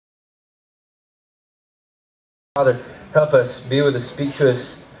Father, help us, be with us, speak to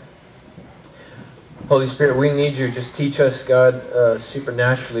us. Holy Spirit, we need you. Just teach us, God,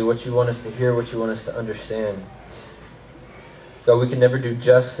 supernaturally what you want us to hear, what you want us to understand. God, we can never do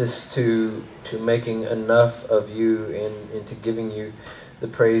justice to making enough of you and to giving you the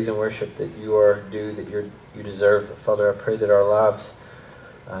praise and worship that you are due, that you deserve. Father, I pray that our lives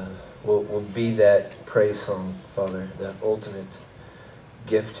will be that praise song, Father, that ultimate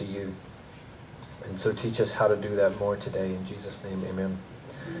gift to you. And so teach us how to do that more today. In Jesus' name, amen.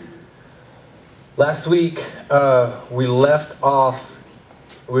 Last week, we left off,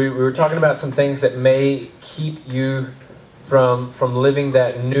 we were talking about some things that may keep you from living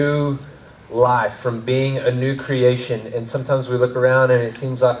that new life, from being a new creation. And sometimes we look around and it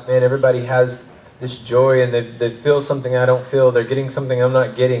seems like, man, everybody has this joy and they feel something I don't feel. They're getting something I'm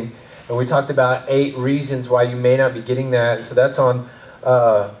not getting. And we talked about 8 reasons why you may not be getting that. So that's on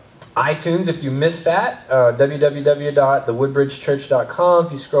iTunes. If you missed that, www.thewoodbridgechurch.com.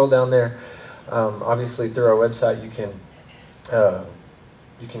 If you scroll down there, obviously through our website, you can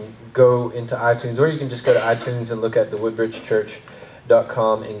go into iTunes, or you can just go to iTunes and look at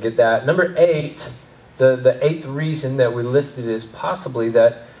thewoodbridgechurch.com and get that. Number 8, the 8th reason that we listed is possibly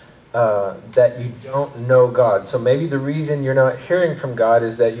that you don't know God. So maybe the reason you're not hearing from God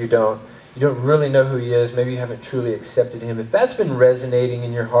is that you don't really know who He is. Maybe you haven't truly accepted Him. If that's been resonating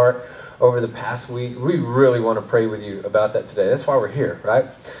in your heart over the past week, we really want to pray with you about that today. That's why we're here, right?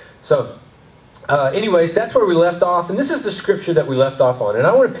 So, anyways, that's where we left off. And this is the scripture that we left off on. And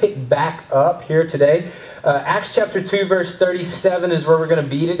I want to pick back up here today. Acts chapter 2, verse 37 is where we're going to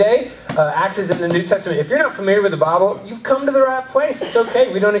be today. Acts is in the New Testament. If you're not familiar with the Bible, you've come to the right place. It's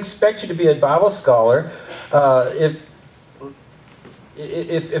okay. We don't expect you to be a Bible scholar.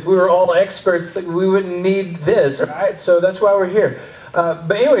 If we were all experts, we wouldn't need this, right? So that's why we're here.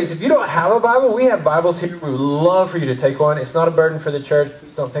 But anyways, if you don't have a Bible, we have Bibles here. We would love for you to take one. It's not a burden for the church.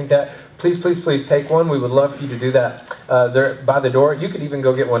 Please don't think that. Please, please, please take one. We would love for you to do that. They're by the door. You could even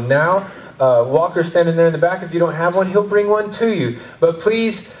go get one now. Walker's standing there in the back. If you don't have one, he'll bring one to you. But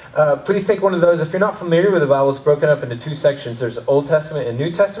please take one of those. If you're not familiar with the Bible, it's broken up into 2 sections. There's Old Testament and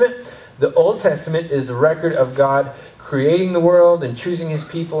New Testament. The Old Testament is the record of God creating the world and choosing His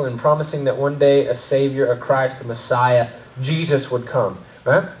people and promising that one day a Savior, a Christ, a Messiah, Jesus would come.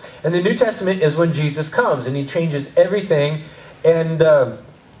 Right? And the New Testament is when Jesus comes and He changes everything. And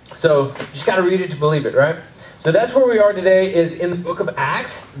so you just got to read it to believe it, right? So that's where we are today, is in the book of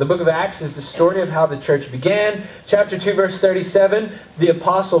Acts. The book of Acts is the story of how the church began. Chapter 2, verse 37, the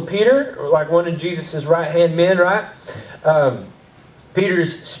Apostle Peter, like one of Jesus' right-hand men, right?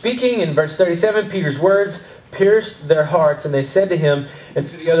 Peter's speaking in verse 37, Peter's words pierced their hearts, and they said to him and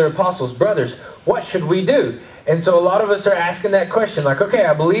to the other apostles, "Brothers, what should we do?" And so a lot of us are asking that question, like, okay,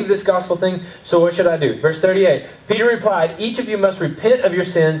 I believe this gospel thing, so what should I do? Verse 38, Peter replied, "Each of you must repent of your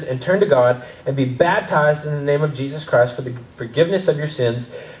sins and turn to God and be baptized in the name of Jesus Christ for the forgiveness of your sins.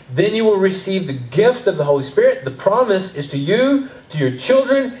 Then you will receive the gift of the Holy Spirit. The promise is to you, to your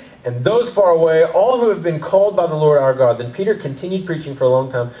children, and those far away, all who have been called by the Lord our God." Then Peter continued preaching for a long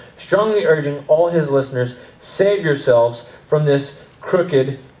time, strongly urging all his listeners, "Save yourselves from this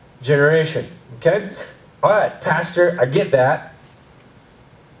crooked generation." Okay? All right, Pastor, I get that.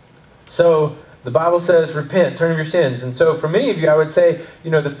 So the Bible says, repent, turn of your sins. And so for many of you, I would say,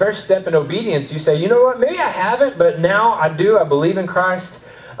 the first step in obedience, you say, you know what, maybe I haven't, but now I do. I believe in Christ.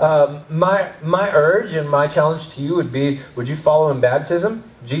 My urge and my challenge to you would be, would you follow in baptism?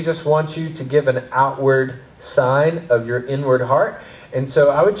 Jesus wants you to give an outward sign of your inward heart. And so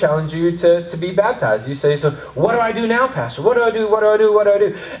I would challenge you to be baptized. You say, so what do I do now, Pastor? What do I do? What do I do? What do I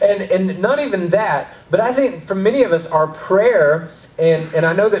do? And not even that, but I think for many of us, our prayer, and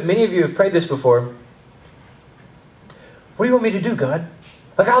I know that many of you have prayed this before, what do you want me to do, God?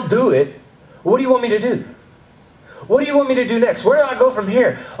 Like, I'll do it. What do you want me to do? What do you want me to do next? Where do I go from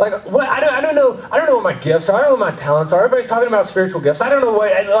here? Like, what? I don't know what my gifts are. I don't know what my talents are. Everybody's talking about spiritual gifts. I don't know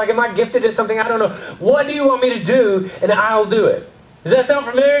what, like, am I gifted in something? I don't know. What do you want me to do? And I'll do it. Does that sound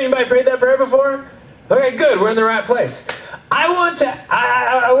familiar? Anybody prayed that prayer before? Okay, good. We're in the right place. I want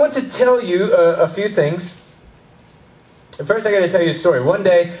to tell you a few things. First, I got to tell you a story. One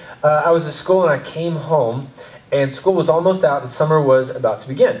day, I was at school and I came home, and school was almost out and summer was about to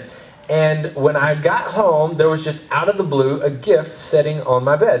begin. And when I got home, there was just out of the blue a gift sitting on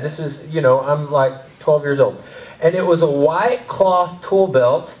my bed. This is, I'm like 12 years old. And it was a white cloth tool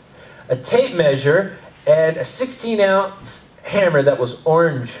belt, a tape measure, and a 16-ounce hammer that was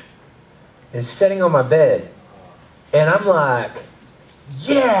orange. And it's sitting on my bed. And I'm like,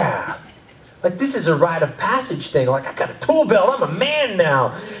 yeah! Like, this is a rite of passage thing. Like, I got a tool belt. I'm a man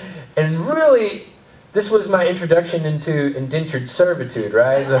now. And really, This was my introduction into indentured servitude,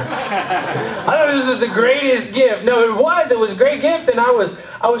 right? I thought this was the greatest gift. No, it was a great gift, and I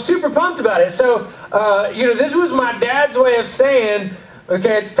was super pumped about it. So, this was my dad's way of saying,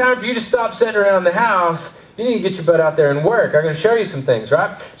 okay, it's time for you to stop sitting around the house. You need to get your butt out there and work. I'm going to show you some things,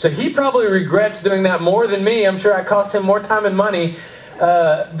 right? So he probably regrets doing that more than me. I'm sure I cost him more time and money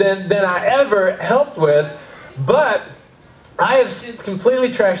than I ever helped with. But I have since completely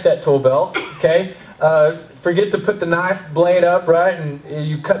trashed that tool belt, okay? Forget to put the knife blade up, right? And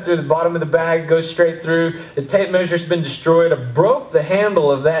you cut through the bottom of the bag, goes straight through. The tape measure's been destroyed. I broke the handle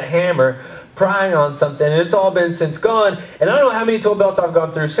of that hammer prying on something, and it's all been since gone. And I don't know how many tool belts I've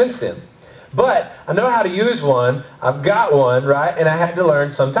gone through since then. But I know how to use one. I've got one, right? And I had to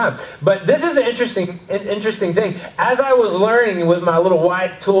learn sometime. But this is an interesting thing. As I was learning with my little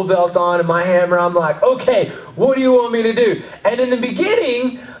white tool belt on and my hammer, I'm like, okay, what do you want me to do? And in the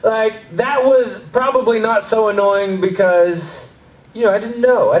beginning, that was probably not so annoying because, I didn't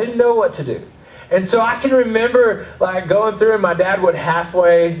know. I didn't know what to do. And so I can remember going through, and my dad would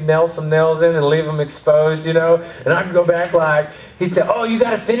halfway nail some nails in and leave them exposed, and I'd go back he'd say, oh, you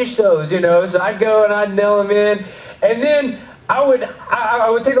got to finish those, So I'd go and I'd nail them in. And then I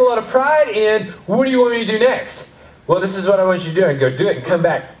would take a lot of pride in, what do you want me to do next? Well, this is what I want you to do. And go do it and come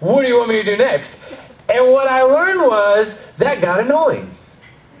back. What do you want me to do next? And what I learned was, that got annoying.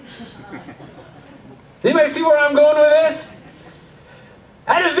 Anybody see where I'm going with this?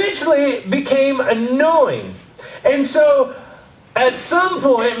 That eventually became annoying. And so, at some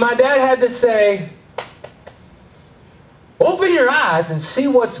point, my dad had to say, open your eyes and see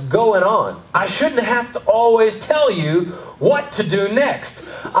what's going on. I shouldn't have to always tell you what to do next.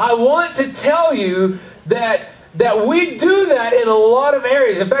 I want to tell you that we do that in a lot of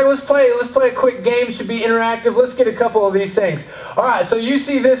areas. In fact, let's play a quick game. It should be interactive. Let's get a couple of these things. All right, so you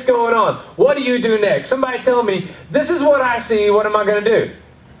see this going on. What do you do next? Somebody tell me, this is what I see. What am I going to do?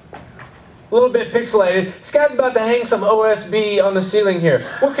 A little bit pixelated. This guy's about to hang some OSB on the ceiling here.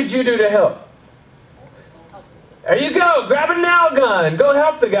 What could you do to help? There you go. Grab a nail gun. Go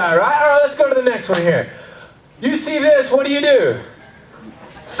help the guy, right? All right, let's go to the next one here. You see this. What do you do?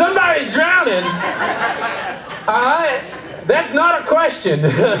 Somebody's drowning. All right? That's not a question.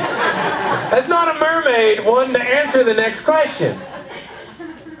 That's not a mermaid wanting to answer the next question.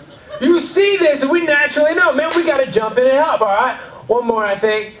 You see this, and we naturally know, man, we got to jump in and help, all right? One more, I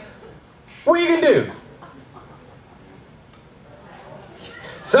think. What are you going to do?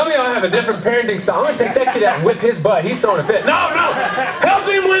 Some of y'all have a different parenting style. I'm going to take that kid out and whip his butt. He's throwing a fit. No. Help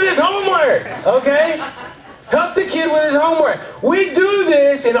him with his homework. Okay? Help the kid with his homework. We do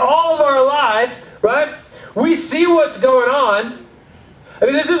this in all of our life, right? We see what's going on. I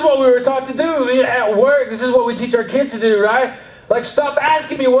mean, this is what we were taught to do at work. This is what we teach our kids to do, right? Stop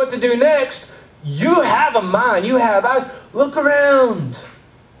asking me what to do next. You have a mind. You have eyes. Look around.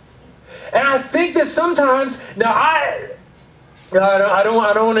 And I think that sometimes, now I don't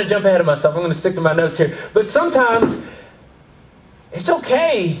want to jump ahead of myself. I'm going to stick to my notes here. But sometimes it's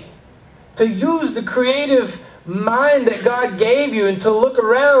okay to use the creative mind that God gave you and to look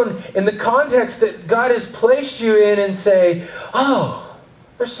around in the context that God has placed you in and say, oh,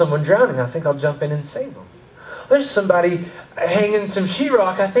 there's someone drowning. I think I'll jump in and save them. There's somebody hanging some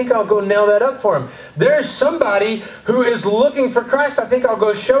sheetrock. I think I'll go nail that up for him. There's somebody who is looking for Christ. I think I'll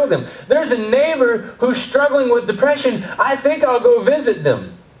go show them. There's a neighbor who's struggling with depression. I think I'll go visit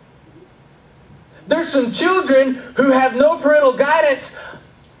them. There's some children who have no parental guidance.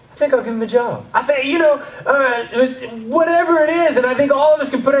 I think I'll give them a job. I think, whatever it is. And I think all of us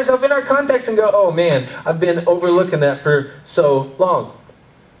can put ourselves in our context and go, oh man, I've been overlooking that for so long.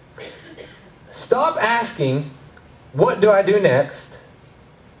 Stop asking, what do I do next?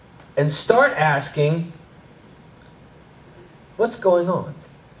 And start asking, what's going on?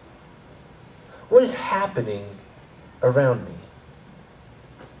 What is happening around me?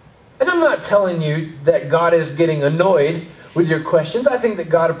 And I'm not telling you that God is getting annoyed with your questions. I think that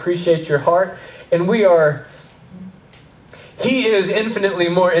God appreciates your heart, and He is infinitely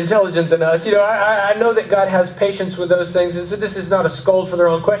more intelligent than us. I know that God has patience with those things, and so this is not a scold for their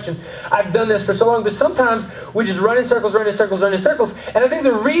own question. I've done this for so long, but sometimes we just run in circles, and I think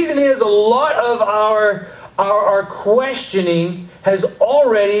the reason is a lot of our questioning has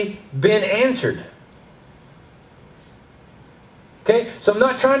already been answered. Okay? So I'm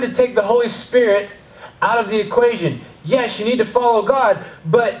not trying to take the Holy Spirit out of the equation. Yes, you need to follow God,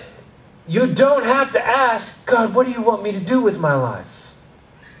 but you don't have to ask, God, what do you want me to do with my life?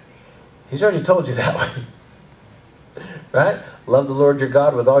 He's already told you that way. Right? Love the Lord your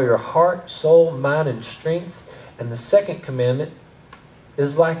God with all your heart, soul, mind, and strength. And the second commandment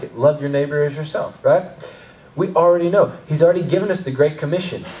is like it. Love your neighbor as yourself, right? We already know. He's already given us the Great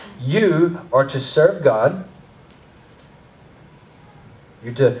Commission. You are to serve God.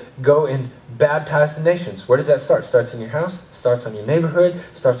 You're to go and baptize the nations. Where does that start? Starts in your house, starts on your neighborhood,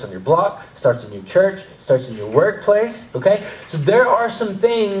 starts on your block, starts in your church, starts in your workplace. Okay? So there are some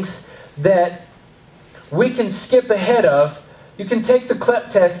things that we can skip ahead of. You can take the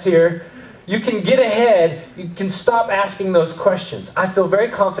CLEP test here. You can get ahead. You can stop asking those questions. I feel very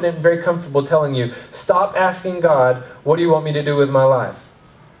confident and very comfortable telling you, stop asking God, what do you want me to do with my life?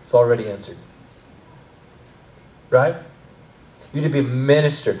 It's already answered. Right? You need to be a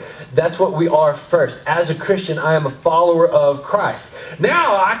minister. That's what we are first. As a Christian, I am a follower of Christ.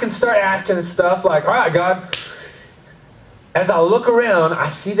 Now I can start asking stuff like, all right, God, as I look around, I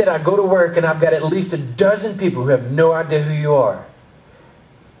see that I go to work and I've got at least a dozen people who have no idea who you are.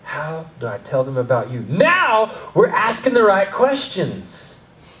 How do I tell them about you? Now we're asking the right questions.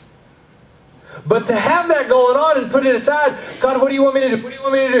 But to have that going on and put it aside, God, what do you want me to do? What do you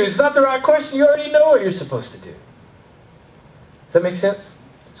want me to do? It's not the right question. You already know what you're supposed to do. Does that make sense?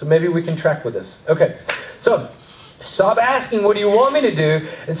 So maybe we can track with this. Okay, so stop asking, what do you want me to do?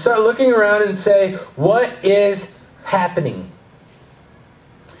 And start looking around and say, what is happening?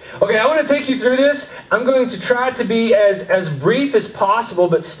 Okay, I want to take you through this. I'm going to try to be as brief as possible,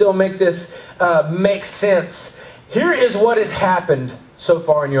 but still make this make sense. Here is what has happened so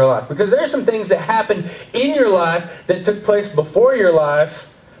far in your life. Because there are some things that happened in your life that took place before your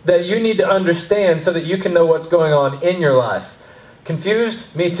life that you need to understand so that you can know what's going on in your life.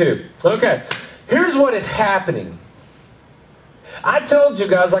 Confused? Me too. Okay, here's what is happening. I told you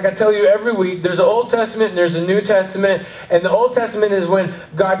guys, like I tell you every week, there's an Old Testament and there's a New Testament. And the Old Testament is when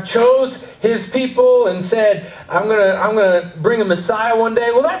God chose His people and said, I'm gonna bring a Messiah one day.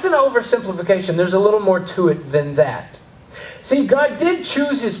 Well, that's an oversimplification. There's a little more to it than that. See, God did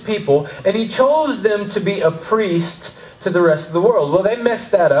choose His people, and He chose them to be a priest to the rest of the world. Well, they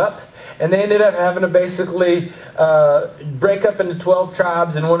messed that up. And they ended up having to basically break up into 12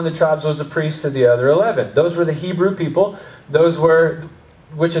 tribes, and one of the tribes was a priest to the other 11. Those were the Hebrew people. Those were,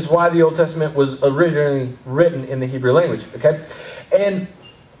 which is why the Old Testament was originally written in the Hebrew language. Okay, and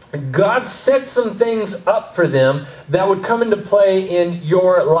God set some things up for them that would come into play in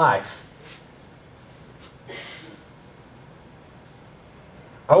your life.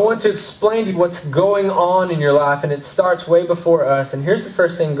 I want to explain to you what's going on in your life, and it starts way before us. And here's the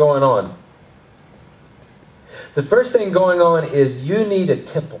first thing going on. The first thing going on is you need a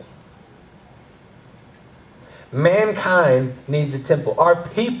temple. Mankind needs a temple. Our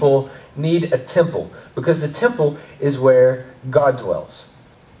people need a temple, because the temple is where God dwells.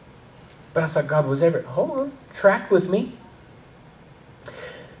 But I thought God was everywhere. Hold on. Track with me.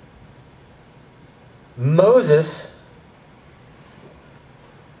 Moses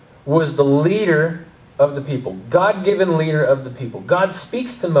was the leader of the people. God-given leader of the people. God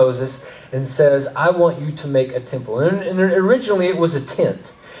speaks to Moses and says, I want you to make a temple. And originally it was a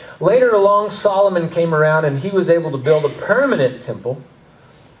tent. Later along, Solomon came around and he was able to build a permanent temple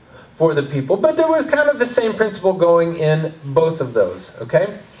for the people. But there was kind of the same principle going in both of those.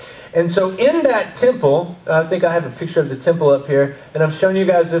 Okay? And so in that temple, I think I have a picture of the temple up here, and I've shown you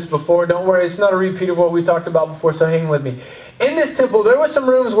guys this before. Don't worry, it's not a repeat of what we talked about before, so hang with me. In this temple, there were some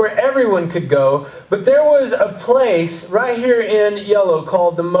rooms where everyone could go, but there was a place right here in yellow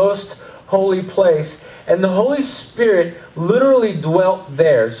called the Most Holy Place, and the Holy Spirit literally dwelt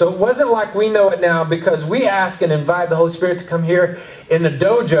there. So it wasn't like we know it now, because we ask and invite the Holy Spirit to come here in the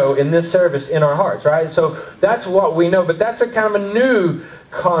dojo in this service in our hearts, right? So that's what we know, but that's a kind of a new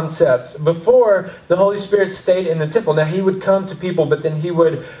concept. Before, the Holy Spirit stayed in the temple. Now, He would come to people, but then He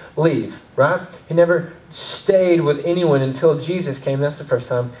would leave, right? He never stayed with anyone until Jesus came. That's the first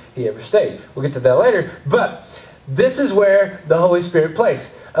time He ever stayed. We'll get to that later. But this is where the Holy Spirit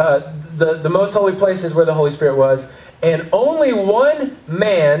plays. The most holy place is where the Holy Spirit was. And only one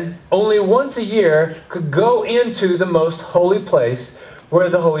man, only once a year, could go into the most holy place where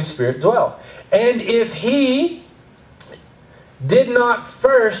the Holy Spirit dwelt. And if he did not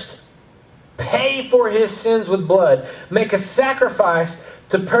first pay for his sins with blood, make a sacrifice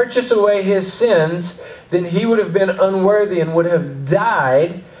to purchase away his sins, then he would have been unworthy and would have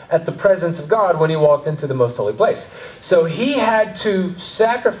died at the presence of God when he walked into the most holy place. So he had to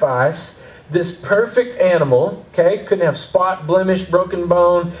sacrifice this perfect animal, okay? Couldn't have spot, blemish, broken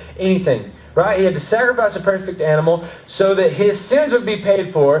bone, anything, right? He had to sacrifice a perfect animal so that his sins would be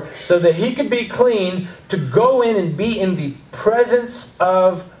paid for, so that he could be clean to go in and be in the presence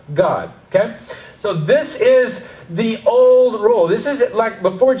of God, okay? So this is the old rule. This is like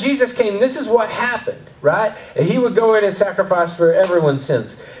before Jesus came, this is what happened. right? And he would go in and sacrifice for everyone's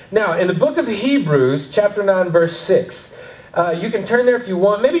sins. Now, in the book of Hebrews, chapter 9, verse 6, you can turn there if you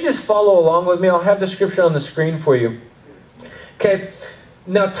want. Maybe just follow along with me. I'll have the scripture on the screen for you. Okay,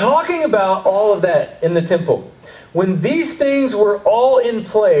 now talking about all of that in the temple. When these things were all in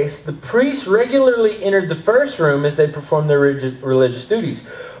place, the priests regularly entered the first room as they performed their religious duties.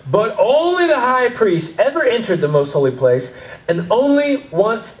 But only the high priest ever entered the most holy place, and only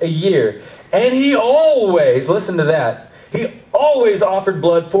once a year. And he always, listen to that, he always offered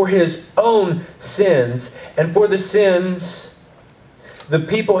blood for his own sins and for the sins the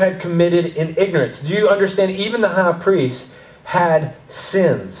people had committed in ignorance. Do you understand? Even the high priest had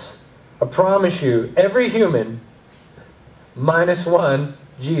sins. I promise you, every human, minus one,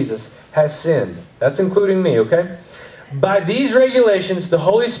 Jesus, has sinned. That's including me, okay? By these regulations, the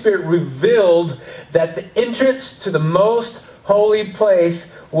Holy Spirit revealed that the entrance to the most holy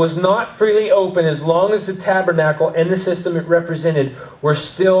place was not freely open as long as the tabernacle and the system it represented were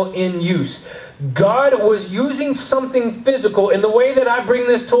still in use. God was using something physical. In the way that I bring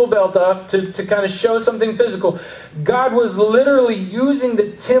this tool belt up to kind of show something physical, God was literally using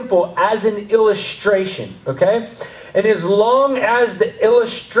the temple as an illustration, okay? And as long as the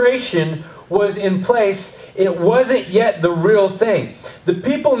illustration was in place, it wasn't yet the real thing. The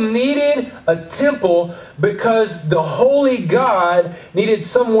people needed a temple because the holy God needed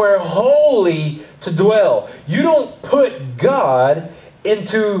somewhere holy to dwell. You don't put God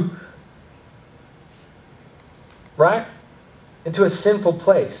into, right? Into a sinful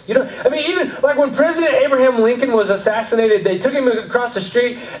place. You know, I mean, even like when President Abraham Lincoln was assassinated, they took him across the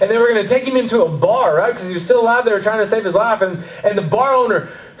street and they were going to take him into a bar, right? Because he was still alive. They were trying to save his life. And the bar owner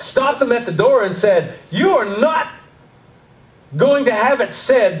stopped him at the door and said, "You are not going to have it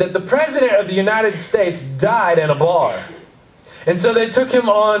said that the President of the United States died in a bar." And so they took him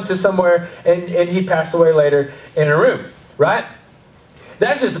on to somewhere, and he passed away later in a room, right?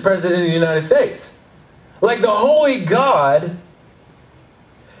 That's just the President of the United States. Like the holy God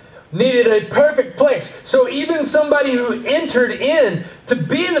needed a perfect place. So even somebody who entered in to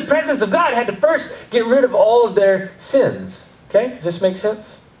be in the presence of God had to first get rid of all of their sins. Okay? Does this make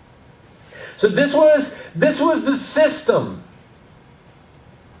sense? So this was the system.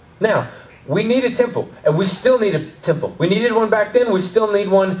 Now, we need a temple, and we still need a temple. We needed one back then, we still need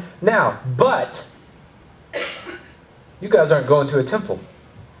one now. But you guys aren't going to a temple,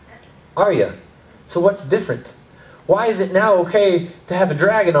 are you? So what's different? Why is it now okay to have a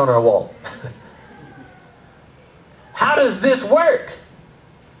dragon on our wall? How does this work?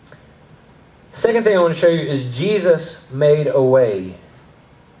 Second thing I want to show you is Jesus made a way.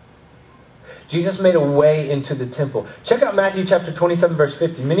 Jesus made a way into the temple. Check out Matthew chapter 27, verse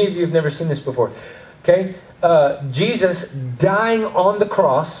 50. Many of you have never seen this before. Okay? Jesus dying on the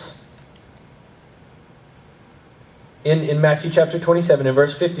cross. In Matthew chapter 27, in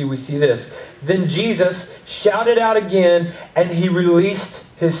verse 50, we see this. Then Jesus shouted out again, and he released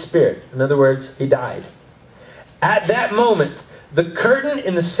his spirit. In other words, he died. At that moment, the curtain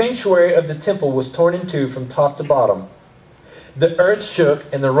in the sanctuary of the temple was torn in two from top to bottom. The earth shook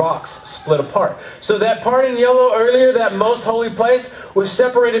and the rocks split apart. So that part in yellow earlier, that most holy place, was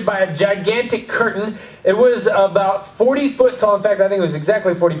separated by a gigantic curtain. It was about 40 foot tall. In fact, I think it was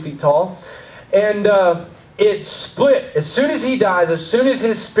exactly 40 feet tall. And it split. As soon as he dies, as soon as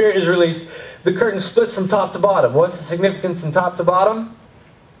his spirit is released, the curtain splits from top to bottom. What's the significance in top to bottom?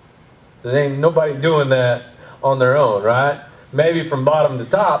 There ain't nobody doing that on their own, right? Maybe from bottom to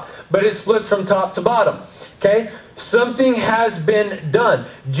top, but it splits from top to bottom. Okay? Something has been done.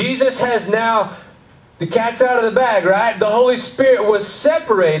 Jesus has now, the cat's out of the bag, right? The Holy Spirit was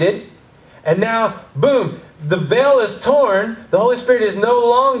separated, and now, boom, the veil is torn. The Holy Spirit is no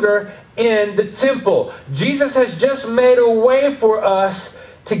longer in the temple. Jesus has just made a way for us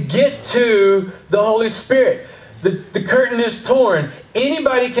to get to the Holy Spirit. The curtain is torn.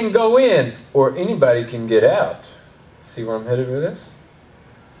 Anybody can go in, or anybody can get out. See where I'm headed with this?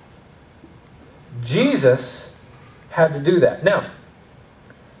 Jesus had to do that. Now,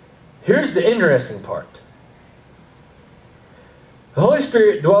 here's the interesting part. The Holy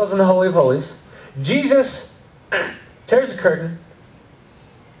Spirit dwells in the Holy of Holies. Jesus tears the curtain,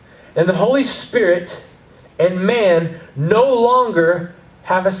 and the Holy Spirit and man no longer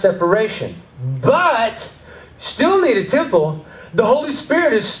have a separation. But still need a temple. The Holy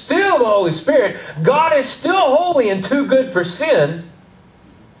Spirit is still the Holy Spirit. God is still holy and too good for sin.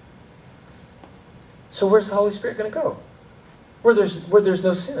 So where's the Holy Spirit going to go? Where there's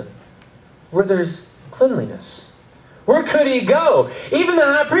no sin. Where there's cleanliness. Where could he go? Even the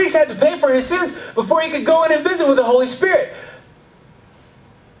high priest had to pay for his sins before he could go in and visit with the Holy Spirit.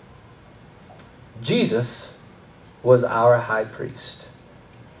 Jesus was our high priest.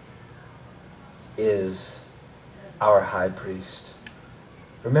 Is our high priest.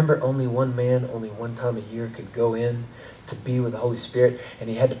 Remember, only one man, only one time a year could go in to be with the Holy Spirit, and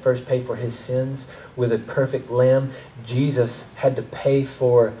he had to first pay for his sins with a perfect lamb. Jesus had to pay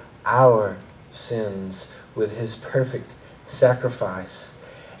for our sins with his perfect sacrifice.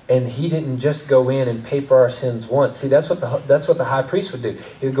 And he didn't just go in and pay for our sins once. See, that's what the high priest would do.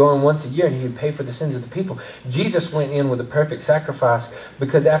 He would go in once a year and he would pay for the sins of the people. Jesus went in with a perfect sacrifice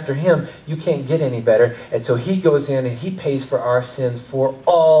because after him, you can't get any better. And so he goes in and he pays for our sins for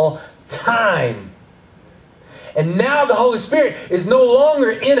all time. And now the Holy Spirit is no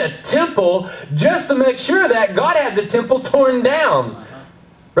longer in a temple just to make sure that God had the temple torn down.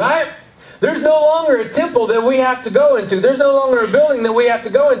 Right? There's no longer a temple that we have to go into. There's no longer a building that we have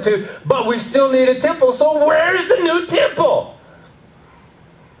to go into, but we still need a temple. So where's the new temple?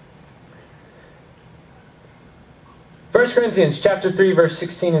 1 Corinthians chapter 3, verse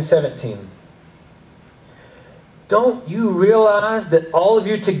 16 and 17. Don't you realize that all of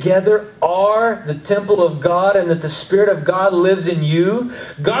you together are the temple of God and that the Spirit of God lives in you?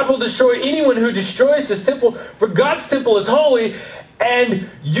 God will destroy anyone who destroys this temple, for God's temple is holy, and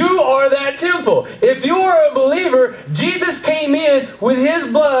you are that temple. If you are a believer, Jesus came in with his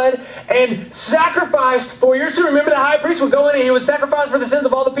blood and sacrificed for your sin. Remember, the high priest would go in and he would sacrifice for the sins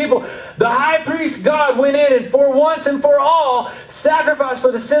of all the people. The high priest, God, went in and for once and for all sacrificed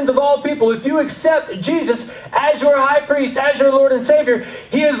for the sins of all people. If you accept Jesus as your high priest, as your Lord and Savior,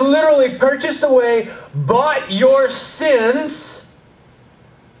 he has literally purchased away, bought your sins,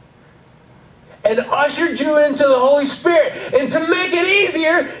 and ushered you into the Holy Spirit. And to make it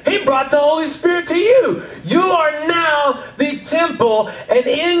easier, he brought the Holy Spirit to you. You are now the temple, and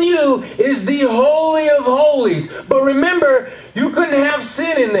in you is the Holy of Holies. But remember, you couldn't have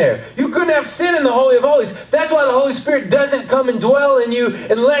sin in there. You couldn't have sin in the Holy of Holies. That's why the Holy Spirit doesn't come and dwell in you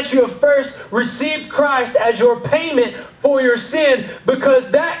unless you have first received Christ as your payment for your sin,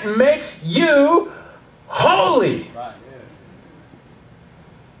 because that makes you holy. Right.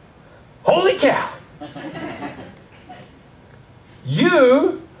 Holy cow.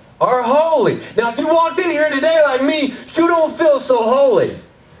 You are holy. Now, if you walked in here today like me, you don't feel so holy.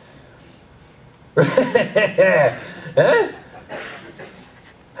 Huh?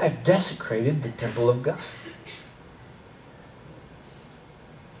 I've desecrated the temple of God. I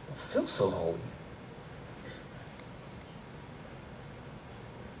don't feel so holy.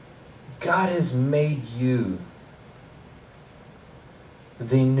 God has made you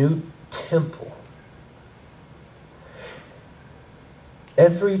the new temple.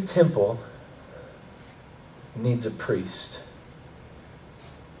 Every temple needs a priest.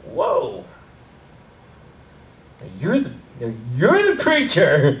 Whoa! You're the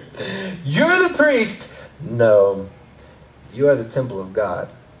preacher. You're the priest. No, you are the temple of God,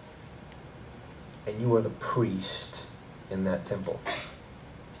 and you are the priest in that temple.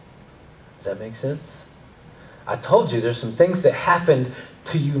 Does that make sense? I told you there's some things that happened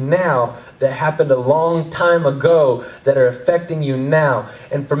to you now that happened a long time ago that are affecting you now.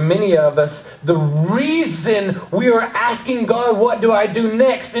 And for many of us, the reason we are asking God, what do I do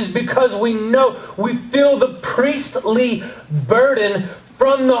next, is because we know, we feel the priestly burden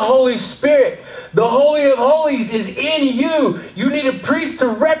from the Holy Spirit. The Holy of Holies is in you. You need a priest to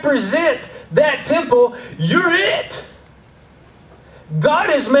represent that temple. You're it. God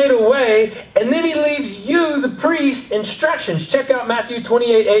has made a way, and then he leaves you, the priest, instructions. Check out Matthew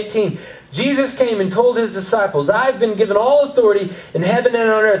 28:18. Jesus came and told his disciples, I've been given all authority in heaven and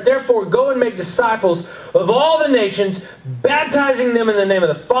on earth. Therefore, go and make disciples of all the nations, baptizing them in the name of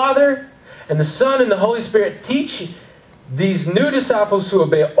the Father and the Son and the Holy Spirit. Teach these new disciples to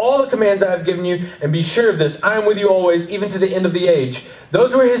obey all the commands I have given you, and be sure of this, I am with you always, even to the end of the age.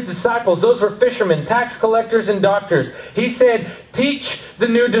 Those were his disciples. Those were fishermen, tax collectors, and doctors. He said, teach the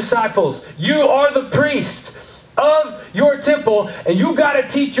new disciples. You are the priest of your temple, and you got to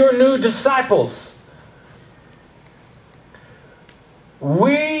teach your new disciples.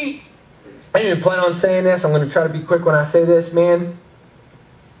 I didn't even plan on saying this. I'm going to try to be quick when I say this, man.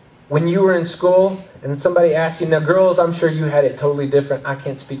 When you were in school and somebody asked you, now girls, I'm sure you had it totally different. I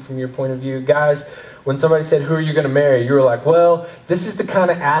can't speak from your point of view. Guys, when somebody said, who are you going to marry? You were like, well, this is the kind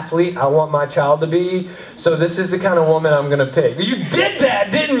of athlete I want my child to be, so this is the kind of woman I'm going to pick. You did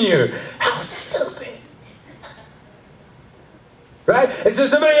that, didn't you? How stupid. Right? And so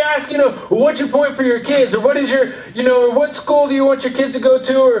somebody asks, what's your point for your kids? Or what is your, or what school do you want your kids to go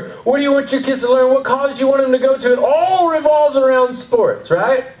to? Or what do you want your kids to learn? What college do you want them to go to? It all revolves around sports,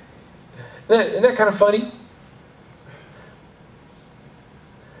 right? Isn't that kind of funny?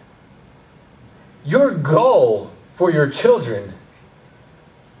 Your goal for your children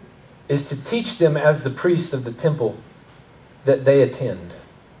is to teach them as the priest of the temple that they attend.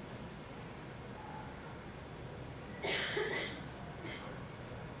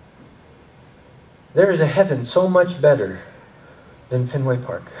 There is a heaven so much better than Fenway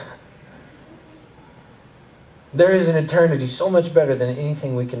Park. There is an eternity so much better than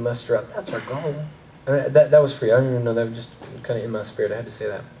anything we can muster up. That's our goal. And that was free. I don't even know. That was just kind of in my spirit. I had to say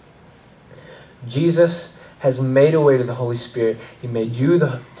that. Jesus has made a way to the Holy Spirit. He made you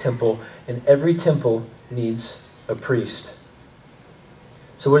the temple, and every temple needs a priest.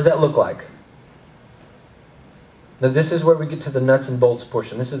 So what does that look like? Now this is where we get to the nuts and bolts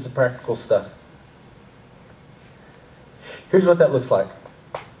portion. This is the practical stuff. Here's what that looks like.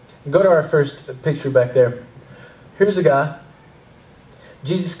 Go to our first picture back there. Here's a guy.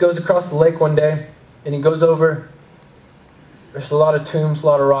 Jesus goes across the lake one day, and he goes over. There's a lot of tombs, a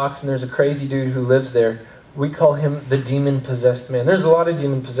lot of rocks, and there's a crazy dude who lives there. We call him the demon-possessed man. There's a lot of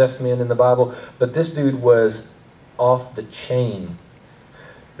demon-possessed men in the Bible, but this dude was off the chain.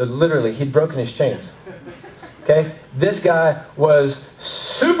 Literally, he'd broken his chains. Okay? This guy was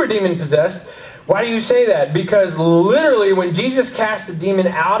super demon-possessed. Why do you say that? Because literally when Jesus cast the demon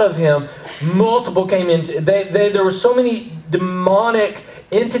out of him, multiple came in. There were so many demonic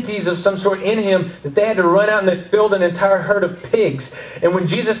entities of some sort in him that they had to run out, and they filled an entire herd of pigs. And when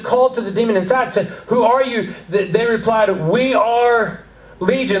Jesus called to the demon inside and said, "Who are you?" they replied, "We are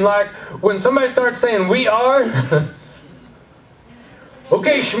Legion." Like when somebody starts saying, "We are,"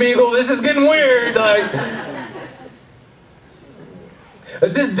 okay, Schmeagol, this is getting weird.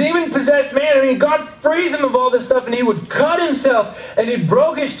 This demon-possessed man, I mean, God frees him of all this stuff, and he would cut himself, and he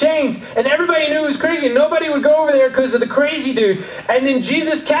broke his chains, and everybody knew he was crazy, and nobody would go over there because of the crazy dude. And then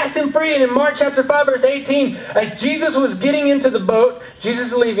Jesus cast him free, and in Mark chapter 5, verse 18, as Jesus was getting into the boat,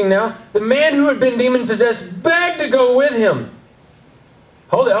 Jesus is leaving now, the man who had been demon-possessed begged to go with him.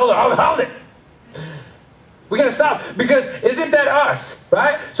 Hold it. We got to stop, because isn't that us,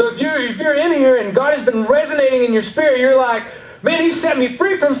 right? So if you're in here, and God has been resonating in your spirit, you're like, man, he set me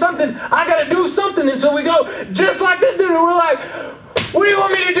free from something. I got to do something. And so we go just like this dude. And we're like, what do you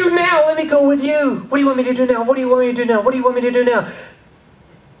want me to do now? Let me go with you. What do you want me to do now? What do you want me to do now? What do you want me to do now?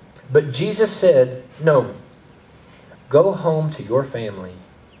 But Jesus said, no. Go home to your family.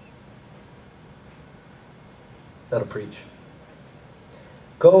 That'll preach.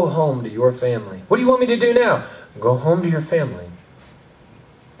 Go home to your family. What do you want me to do now? Go home to your family.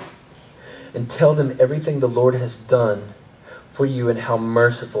 And tell them everything the Lord has done for you and how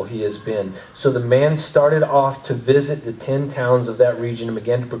merciful he has been. So the man started off to visit the 10 towns of that region and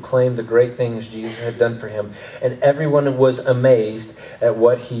began to proclaim the great things Jesus had done for him. And everyone was amazed at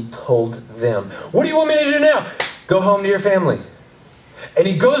what he told them. What do you want me to do now? Go home to your family. And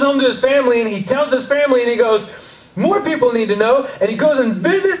he goes home to his family, and he tells his family, and he goes, more people need to know. And he goes and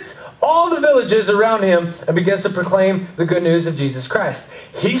visits all the villages around him and begins to proclaim the good news of Jesus Christ.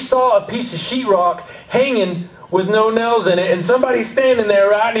 He saw a piece of sheetrock hanging with no nails in it, and somebody's standing there,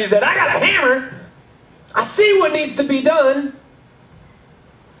 right? And he said, I got a hammer. I see what needs to be done.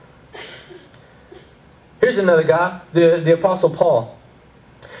 Here's another guy, the Apostle Paul.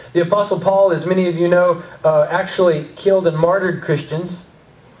 The Apostle Paul, as many of you know, actually killed and martyred Christians.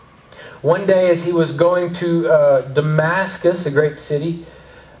 One day as he was going to Damascus, a great city,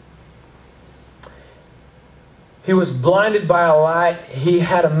 he was blinded by a light. He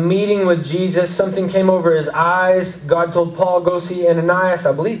had a meeting with Jesus. Something came over his eyes. God told Paul, go see Ananias.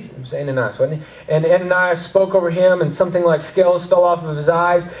 I believe it was Ananias, wasn't it? And Ananias spoke over him, and something like scales fell off of his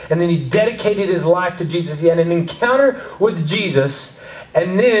eyes. And then he dedicated his life to Jesus. He had an encounter with Jesus.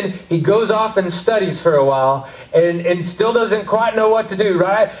 And then he goes off and studies for a while and still doesn't quite know what to do,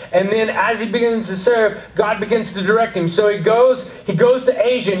 right? And then as he begins to serve, God begins to direct him. So he goes to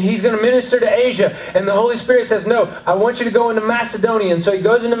Asia, and he's going to minister to Asia. And the Holy Spirit says, no, I want you to go into Macedonia. And so he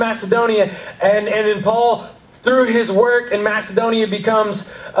goes into Macedonia, and then Paul, through his work in Macedonia, becomes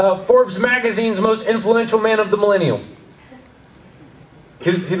Forbes magazine's most influential man of the millennium.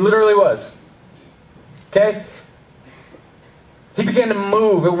 He literally was. Okay? He began to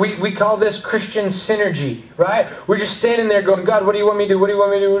move. We call this Christian synergy, right? We're just standing there going, God, what do you want me to do? What do you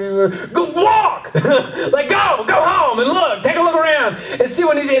want me to do? What do you want me to do? Go walk! Like, go home and look. Take a look around and see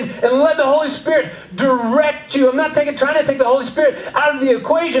what he's in, and let the Holy Spirit direct you. I'm not trying to take the Holy Spirit out of the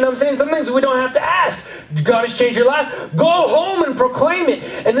equation. I'm saying some things we don't have to ask. God has changed your life. Go home and proclaim it.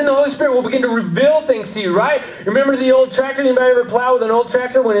 And then the Holy Spirit will begin to reveal things to you, right? Remember the old tractor? Anybody ever plow with an old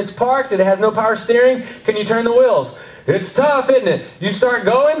tractor when it's parked and it has no power steering? Can you turn the wheels? It's tough, isn't it? You start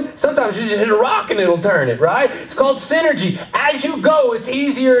going, sometimes you just hit a rock and it'll turn it, right? It's called synergy. As you go, it's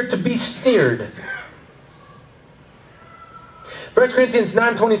easier to be steered. 1 Corinthians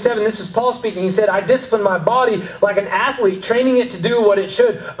 9:27, this is Paul speaking. He said, I discipline my body like an athlete, training it to do what it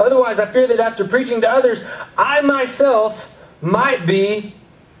should. Otherwise, I fear that after preaching to others, I myself might be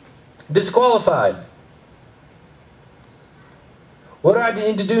disqualified. What do I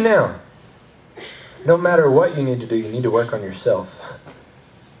need to do now? No matter what you need to do, you need to work on yourself.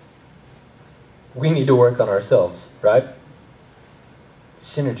 We need to work on ourselves, right?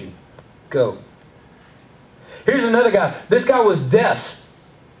 Synergy. Go. Here's another guy. This guy was deaf.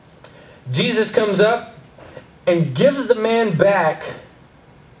 Jesus comes up and gives the man back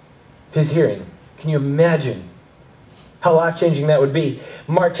his hearing. Can you imagine how life-changing that would be?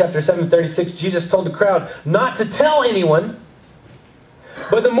 Mark chapter 7:36, Jesus told the crowd not to tell anyone.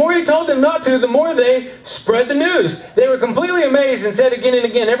 But the more he told them not to, the more they spread the news. They were completely amazed and said again and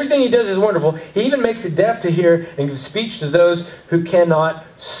again, everything he does is wonderful. He even makes the deaf to hear and gives speech to those who cannot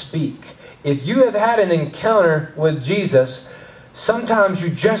speak. If you have had an encounter with Jesus, sometimes you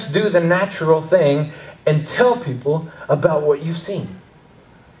just do the natural thing and tell people about what you've seen.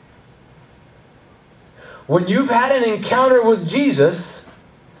 When you've had an encounter with Jesus,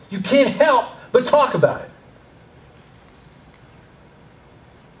 you can't help but talk about it.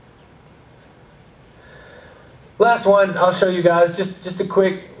 Last one I'll show you guys, just a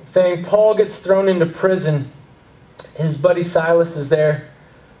quick thing. Paul gets thrown into prison. His buddy Silas is there.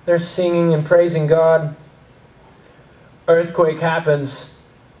 They're singing and praising God. Earthquake happens.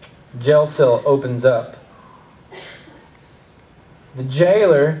 Jail cell opens up. The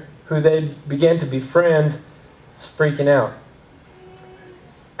jailer, who they began to befriend, is freaking out.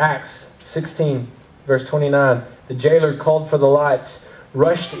 Acts 16, verse 29. The jailer called for the lights,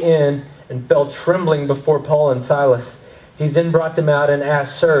 rushed in, and fell trembling before Paul and Silas. He then brought them out and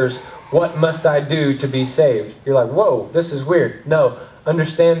asked, Sirs, what must I do to be saved? You're like, whoa, this is weird. No,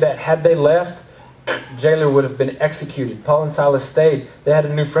 understand that had they left, jailer would have been executed. Paul and Silas stayed. They had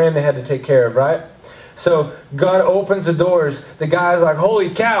a new friend they had to take care of, right? So God opens the doors. The guy's like, holy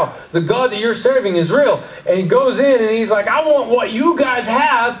cow, the God that you're serving is real. And he goes in and he's like, I want what you guys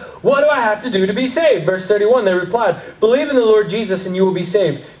have. What do I have to do to be saved? Verse 31, they replied, believe in the Lord Jesus and you will be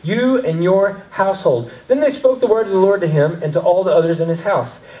saved, you and your household. Then they spoke the word of the Lord to him and to all the others in his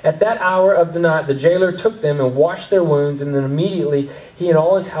house. At that hour of the night, the jailer took them and washed their wounds, and then immediately he and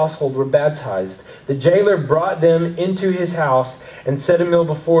all his household were baptized. The jailer brought them into his house and set a meal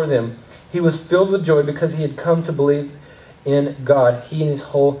before them. He was filled with joy because he had come to believe in God, he and his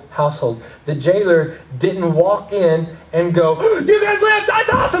whole household. The jailer didn't walk in and go, you guys left, that's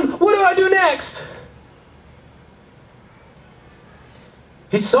awesome, what do I do next?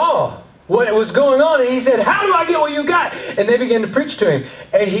 He saw what was going on and he said, how do I get what you got? And they began to preach to him.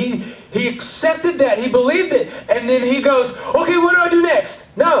 And he accepted that, he believed it. And then he goes, okay, what do I do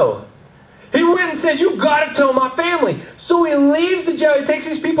next? No. He went and said, you got to tell my family. So he leaves the jail. He takes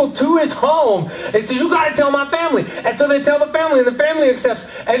these people to his home. And he says, you got to tell my family. And so they tell the family, and the family accepts.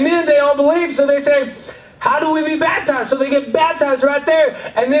 And then they all believe. So they say, how do we be baptized? So they get baptized right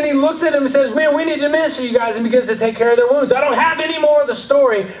there. And then he looks at them and says, man, we need to minister you guys, and begins to take care of their wounds. I don't have any more of the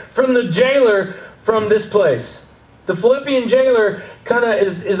story from the jailer from this place. The Philippian jailer kind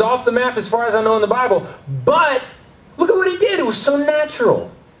of is off the map as far as I know in the Bible. But look at what he did. It was so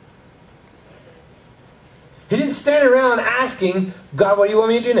natural. He didn't stand around asking, God, what do you want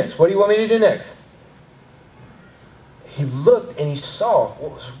me to do next? What do you want me to do next? He looked and he saw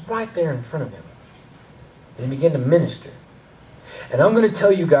what was right there in front of him. And he began to minister. And I'm going to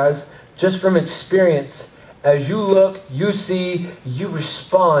tell you guys, just from experience, as you look, you see, you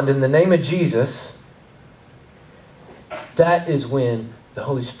respond in the name of Jesus, that is when the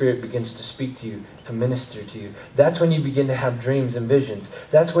Holy Spirit begins to speak to you, to minister to you. That's when you begin to have dreams and visions.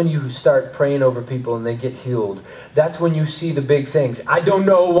 That's when you start praying over people and they get healed. That's when you see the big things. I don't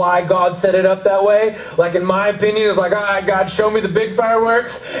know why God set it up that way. Like in my opinion, it's like, all right, God, show me the big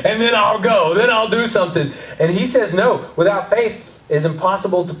fireworks and then I'll go. Then I'll do something. And he says, no, without faith, it's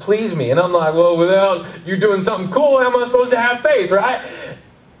impossible to please me. And I'm like, well, without you doing something cool, how am I supposed to have faith, right?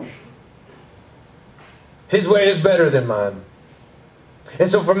 His way is better than mine. And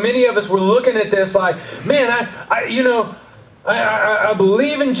so for many of us, we're looking at this like, man, I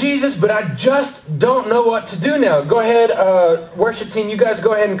believe in Jesus, but I just don't know what to do now. Go ahead, worship team, you guys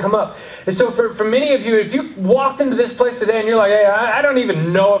go ahead and come up. And so for many of you, if you walked into this place today and you're like, hey, I don't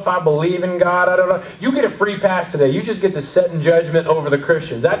even know if I believe in God, I don't know. You get a free pass today. You just get to sit in judgment over the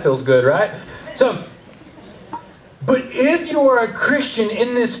Christians. That feels good, right? So, but if you are a Christian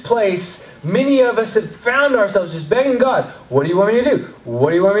in this place, many of us have found ourselves just begging God, what do you want me to do? What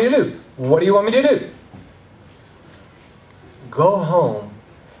do you want me to do? What do you want me to do? Go home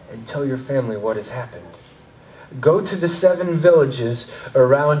and tell your family what has happened. Go to the 7 villages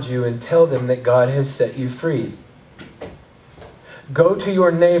around you and tell them that God has set you free. Go to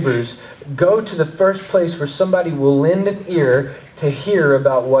your neighbors. Go to the first place where somebody will lend an ear to hear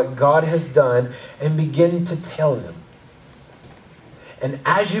about what God has done and begin to tell them. And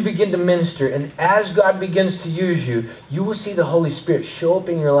as you begin to minister and as God begins to use you, you will see the Holy Spirit show up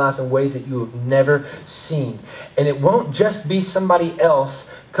in your life in ways that you have never seen. And it won't just be somebody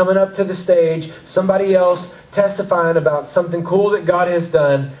else coming up to the stage, somebody else testifying about something cool that God has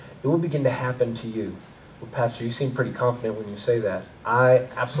done. It will begin to happen to you. Well, Pastor, you seem pretty confident when you say that. I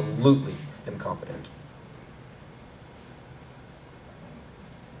absolutely am confident.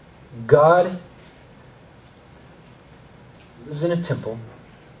 God lives in a temple.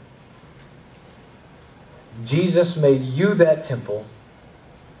 Jesus made you that temple,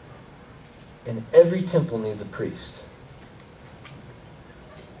 and every temple needs a priest.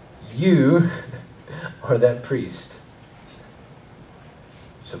 You are that priest.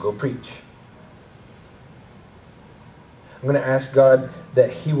 So go preach. I'm going to ask God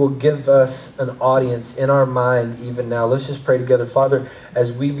that He will give us an audience in our mind even now. Let's just pray together. Father,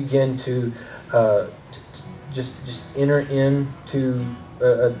 as we begin to just enter into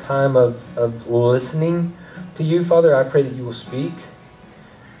a time of listening to you, Father, I pray that you will speak.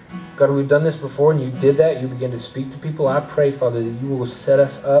 God, we've done this before and you did that. You begin to speak to people. I pray, Father, that you will set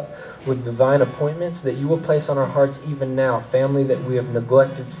us up with divine appointments that you will place on our hearts even now. Family that we have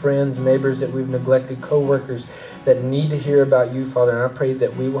neglected, friends, neighbors that we've neglected, co-workers that need to hear about you, Father. And I pray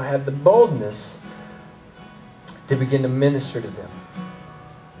that we will have the boldness to begin to minister to them,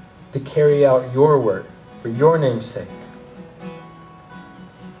 to carry out your work for your name's sake.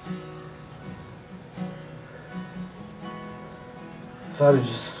 Father,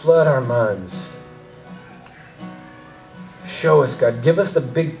 just flood our minds. Show us, God. Give us the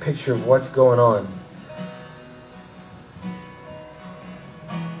big picture of what's going on.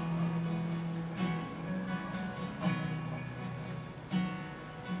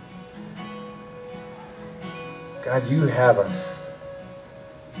 God, you have us.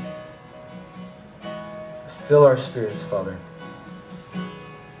 Fill our spirits, Father.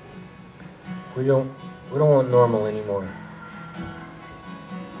 We don't want normal anymore.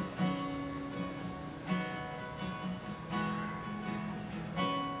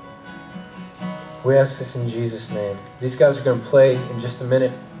 We ask this in Jesus' name. These guys are going to play in just a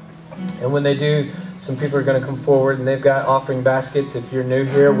minute. And when they do, some people are going to come forward and they've got offering baskets. If you're new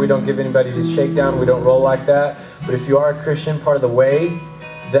here, we don't give anybody the shakedown. We don't roll like that. But if you are a Christian, part of the way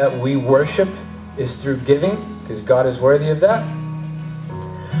that we worship is through giving, because God is worthy of that.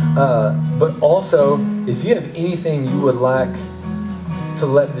 But also, if you have anything you would like to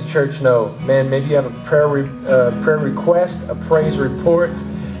let the church know, man, maybe you have a prayer request, a praise report.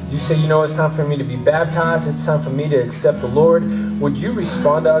 You say, you know, it's time for me to be baptized. It's time for me to accept the Lord. Would you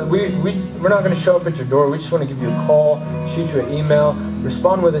respond to us? We're not going to show up at your door. We just want to give you a call, shoot you an email.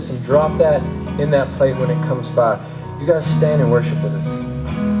 Respond with us and drop that in that plate when it comes by. You guys stand and worship with us.